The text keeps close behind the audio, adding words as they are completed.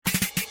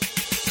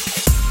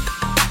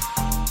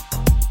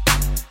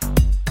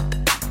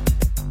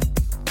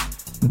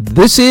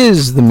This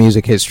is the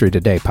Music History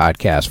Today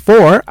podcast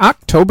for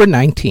October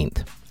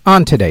 19th.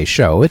 On today's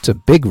show, it's a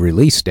big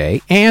release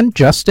day, and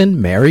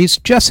Justin marries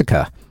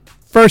Jessica.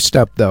 First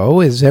up, though,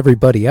 as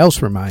everybody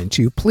else reminds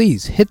you,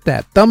 please hit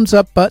that thumbs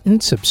up button,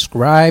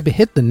 subscribe,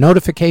 hit the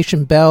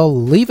notification bell,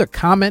 leave a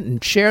comment,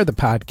 and share the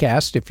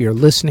podcast if you're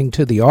listening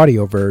to the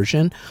audio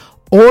version,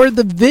 or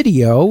the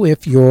video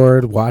if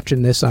you're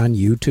watching this on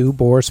YouTube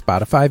or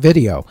Spotify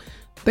video.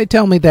 They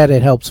tell me that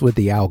it helps with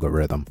the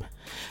algorithm.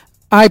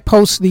 I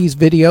post these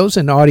videos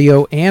in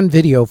audio and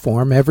video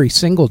form every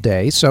single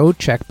day, so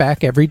check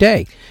back every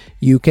day.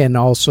 You can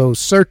also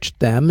search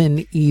them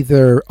in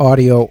either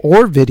audio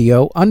or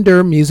video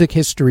under Music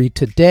History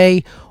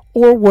Today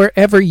or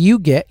wherever you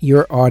get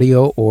your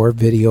audio or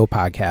video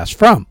podcast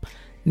from.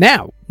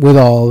 Now, with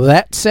all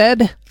that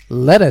said,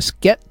 let us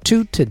get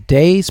to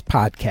today's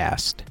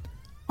podcast.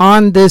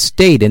 On this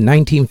date in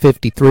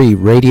 1953,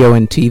 radio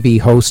and TV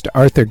host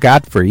Arthur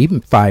Godfrey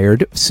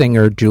fired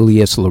singer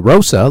Julius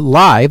LaRosa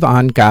live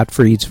on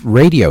Godfrey's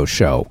radio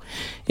show.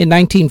 In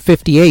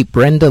 1958,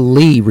 Brenda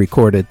Lee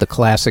recorded the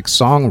classic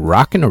song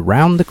Rockin'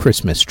 Around the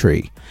Christmas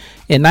Tree.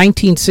 In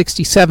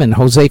 1967,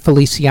 Jose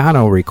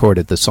Feliciano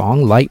recorded the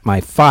song Light My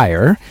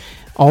Fire.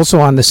 Also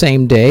on the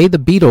same day, the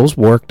Beatles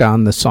worked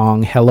on the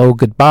song Hello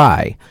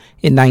Goodbye.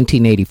 In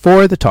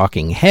 1984, the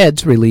Talking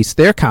Heads released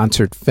their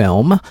concert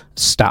film,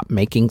 Stop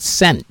Making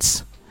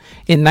Sense.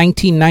 In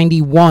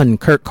 1991,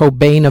 Kurt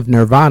Cobain of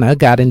Nirvana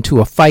got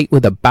into a fight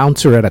with a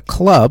bouncer at a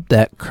club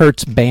that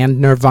Kurt's band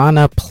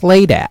Nirvana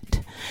played at.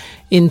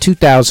 In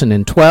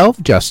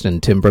 2012, Justin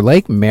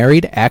Timberlake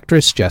married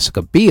actress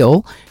Jessica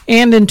Biel,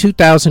 and in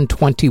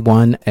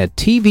 2021, a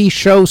TV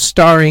show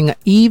starring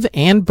Eve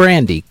and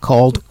Brandy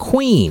called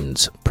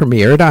Queens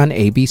premiered on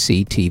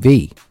ABC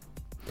TV.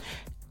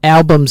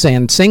 Albums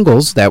and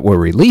singles that were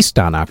released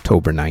on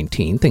October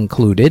 19th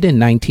included in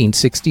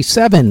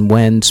 1967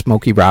 when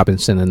Smokey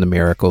Robinson and the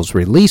Miracles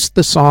released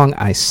the song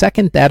I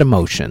Second That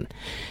Emotion.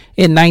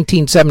 In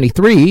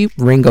 1973,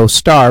 Ringo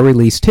Starr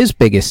released his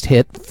biggest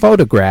hit,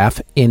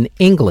 Photograph, in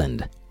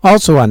England.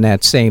 Also on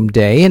that same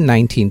day in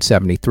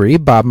 1973,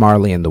 Bob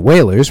Marley and the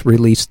Wailers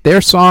released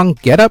their song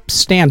Get Up,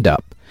 Stand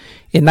Up.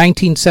 In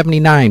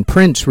 1979,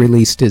 Prince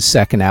released his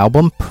second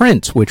album,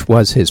 Prince, which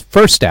was his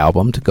first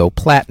album to go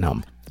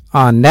platinum.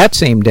 On that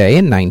same day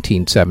in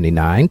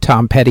 1979,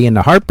 Tom Petty and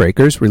the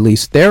Heartbreakers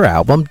released their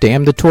album,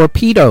 Damn the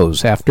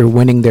Torpedoes, after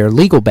winning their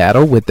legal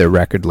battle with their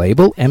record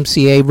label,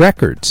 MCA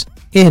Records.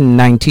 In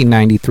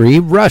 1993,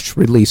 Rush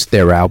released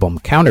their album,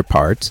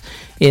 Counterparts.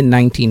 In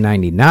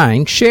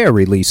 1999, Cher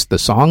released the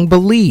song,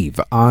 Believe,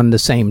 on the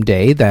same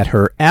day that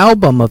her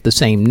album of the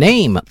same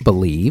name,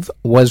 Believe,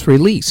 was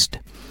released.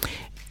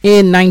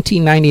 In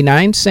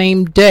 1999,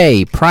 same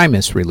day,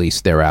 Primus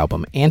released their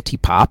album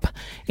Antipop,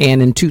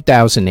 and in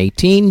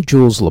 2018,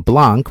 Jules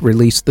LeBlanc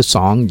released the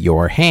song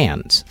Your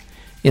Hands.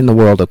 In the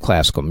world of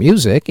classical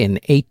music, in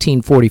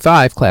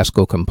 1845,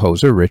 classical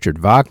composer Richard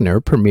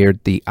Wagner premiered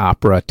the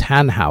opera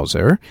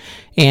Tannhauser,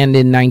 and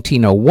in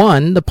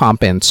 1901, the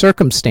Pomp and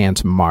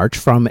Circumstance March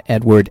from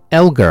Edward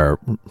Elgar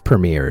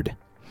premiered.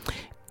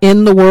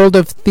 In the world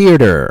of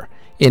theater,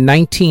 in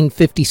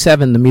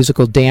 1957, the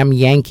musical Damn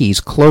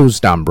Yankees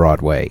closed on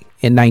Broadway.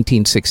 In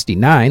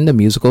 1969, the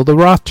musical The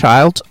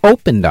Rothschilds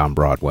opened on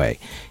Broadway.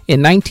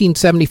 In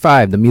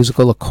 1975, the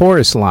musical A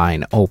Chorus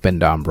Line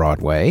opened on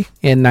Broadway.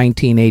 In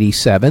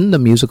 1987, the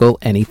musical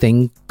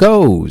Anything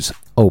Goes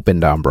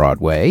opened on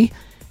Broadway.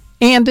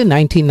 And in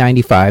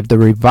 1995, the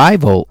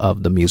revival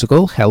of the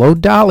musical Hello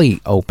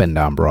Dolly opened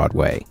on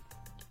Broadway.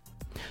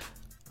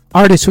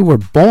 Artists who were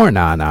born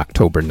on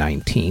October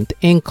 19th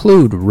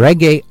include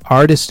reggae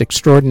artist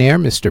extraordinaire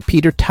Mr.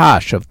 Peter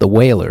Tosh of the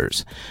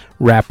Wailers,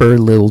 rapper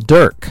Lil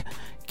Durk,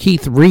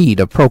 Keith Reed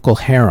of Procol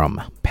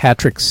Harum,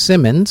 Patrick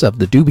Simmons of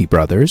the Doobie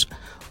Brothers,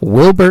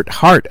 Wilbert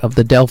Hart of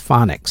the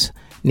Delphonics,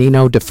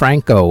 Nino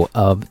DeFranco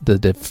of the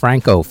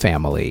DeFranco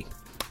family,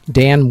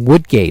 Dan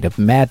Woodgate of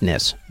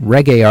Madness,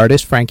 reggae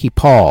artist Frankie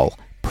Paul,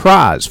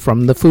 Praz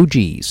from the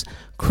Fugees,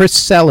 Chris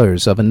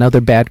Sellers of Another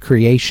Bad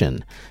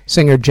Creation,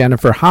 singer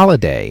Jennifer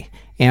Holliday,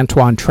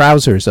 Antoine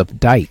Trousers of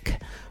Dyke,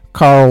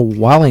 Carl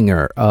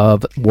Wallinger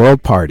of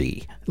World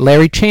Party,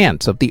 Larry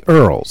Chance of the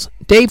Earls,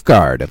 Dave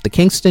Guard of the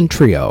Kingston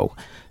Trio,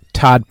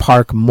 Todd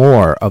Park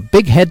Moore of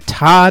Big Head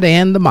Todd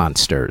and the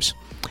Monsters,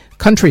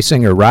 country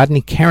singer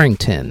Rodney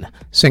Carrington,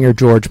 singer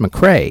George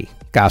McCrae,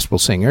 gospel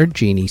singer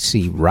Jeannie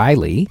C.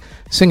 Riley,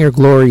 singer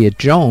Gloria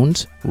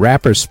Jones,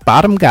 rapper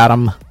Spot 'em Got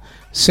 'em,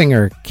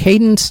 singer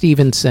Caden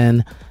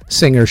Stevenson,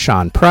 singer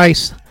Sean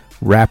Price,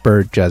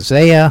 rapper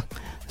Jazea,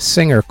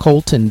 singer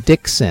Colton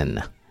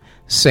Dixon,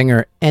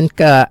 singer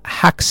Enka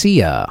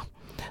Haxia,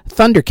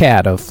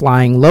 Thundercat of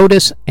Flying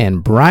Lotus,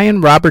 and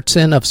Brian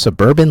Robertson of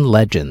Suburban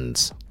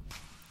Legends.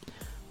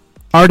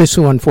 Artists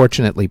who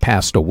unfortunately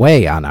passed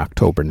away on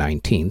October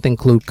 19th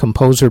include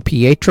composer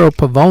Pietro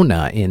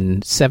Pavona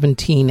in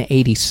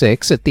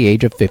 1786 at the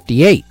age of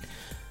 58.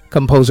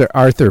 Composer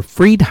Arthur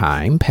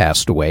Friedheim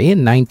passed away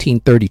in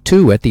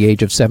 1932 at the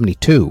age of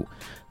 72.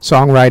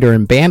 Songwriter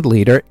and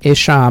bandleader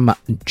Isham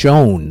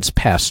Jones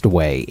passed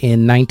away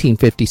in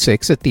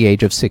 1956 at the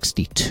age of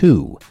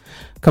 62.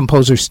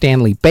 Composer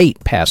Stanley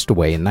Bate passed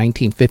away in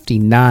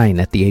 1959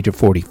 at the age of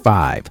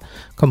 45.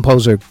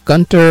 Composer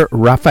Gunter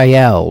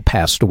Raphael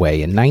passed away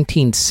in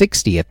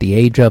 1960 at the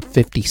age of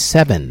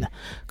 57.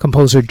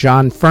 Composer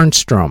John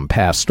Fernstrom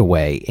passed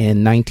away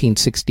in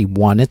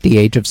 1961 at the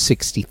age of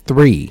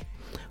 63.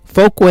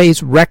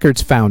 Folkways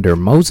Records founder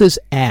Moses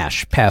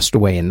Ash passed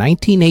away in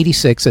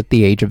 1986 at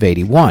the age of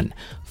 81.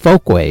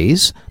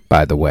 Folkways,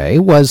 by the way,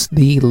 was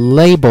the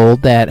label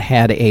that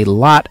had a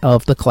lot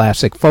of the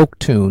classic folk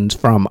tunes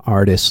from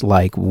artists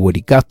like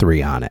Woody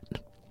Guthrie on it.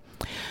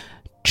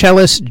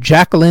 Cellist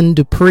Jacqueline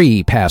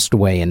Dupree passed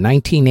away in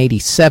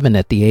 1987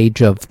 at the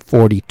age of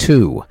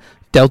 42.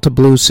 Delta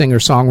blues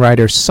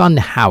singer-songwriter Son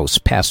House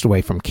passed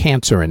away from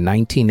cancer in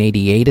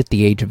 1988 at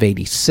the age of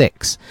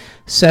 86.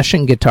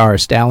 Session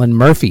guitarist Alan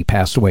Murphy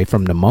passed away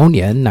from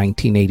pneumonia in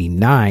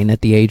 1989 at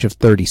the age of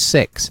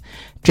 36.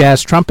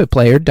 Jazz trumpet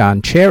player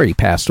Don Cherry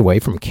passed away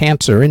from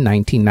cancer in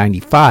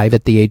 1995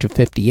 at the age of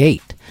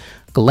 58.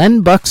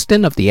 Glenn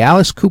Buxton of the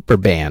Alice Cooper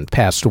Band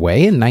passed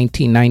away in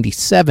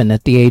 1997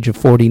 at the age of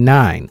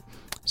 49.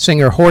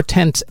 Singer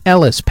Hortense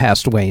Ellis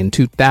passed away in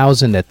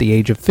 2000 at the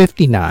age of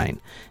 59.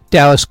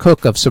 Dallas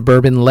Cook of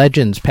Suburban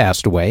Legends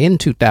passed away in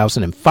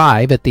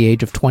 2005 at the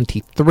age of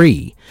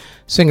 23.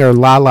 Singer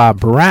Lala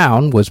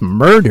Brown was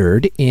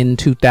murdered in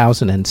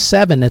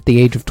 2007 at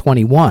the age of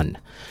 21.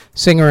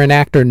 Singer and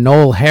actor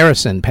Noel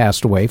Harrison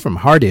passed away from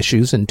heart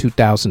issues in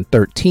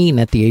 2013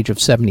 at the age of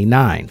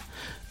 79.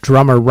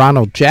 Drummer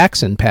Ronald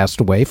Jackson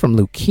passed away from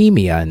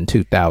leukemia in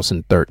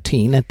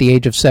 2013 at the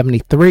age of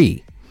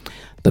 73.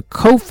 The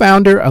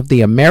co-founder of the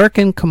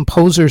American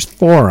Composers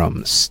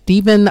Forum,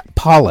 Stephen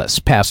Paulus,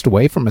 passed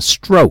away from a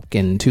stroke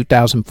in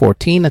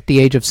 2014 at the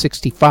age of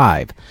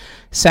 65.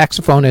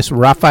 Saxophonist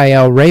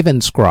Raphael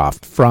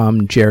Ravenscroft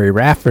from Jerry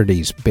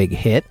Rafferty's big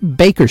hit,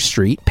 Baker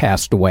Street,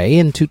 passed away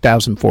in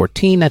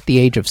 2014 at the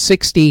age of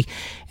 60.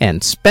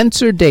 And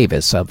Spencer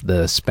Davis of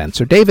the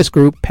Spencer Davis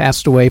Group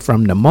passed away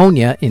from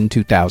pneumonia in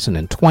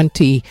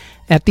 2020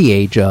 at the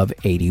age of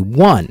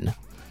 81.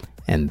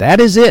 And that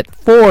is it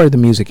for the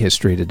Music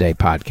History Today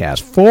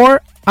podcast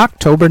for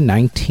October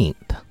 19th.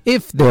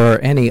 If there are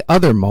any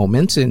other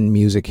moments in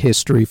music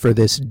history for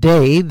this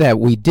day that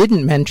we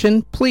didn't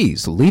mention,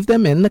 please leave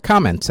them in the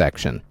comment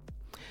section.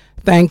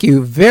 Thank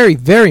you very,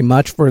 very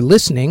much for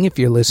listening if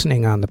you're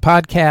listening on the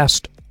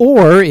podcast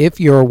or if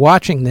you're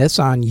watching this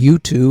on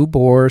YouTube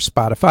or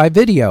Spotify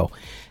video.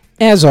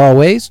 As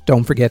always,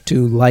 don't forget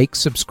to like,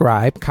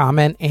 subscribe,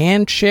 comment,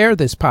 and share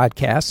this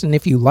podcast. And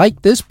if you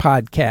like this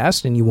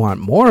podcast and you want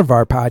more of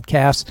our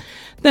podcasts,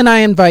 then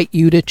I invite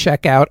you to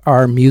check out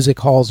our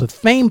Music Halls of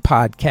Fame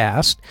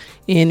podcast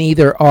in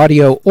either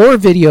audio or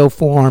video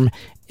form.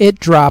 It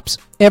drops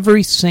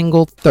every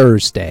single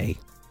Thursday.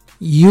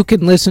 You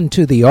can listen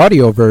to the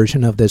audio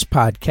version of this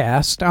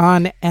podcast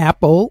on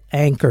Apple,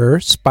 Anchor,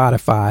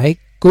 Spotify,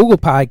 Google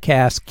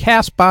Podcasts,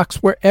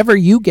 CastBox, wherever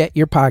you get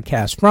your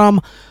podcast from,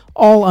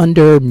 all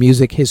under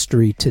Music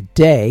History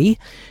Today.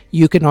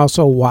 You can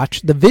also watch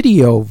the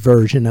video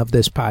version of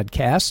this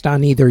podcast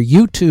on either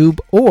YouTube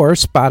or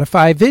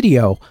Spotify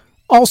video,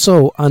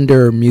 also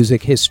under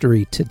Music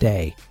History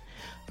Today.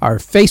 Our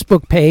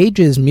Facebook page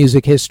is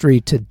Music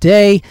History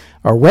Today.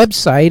 Our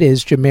website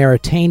is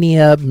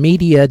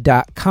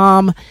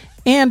JamaritaniaMedia.com.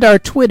 And our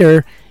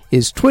Twitter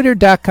is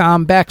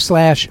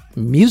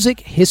twitter.com/Music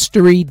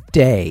History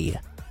Day.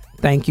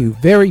 Thank you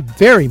very,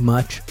 very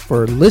much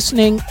for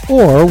listening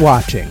or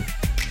watching.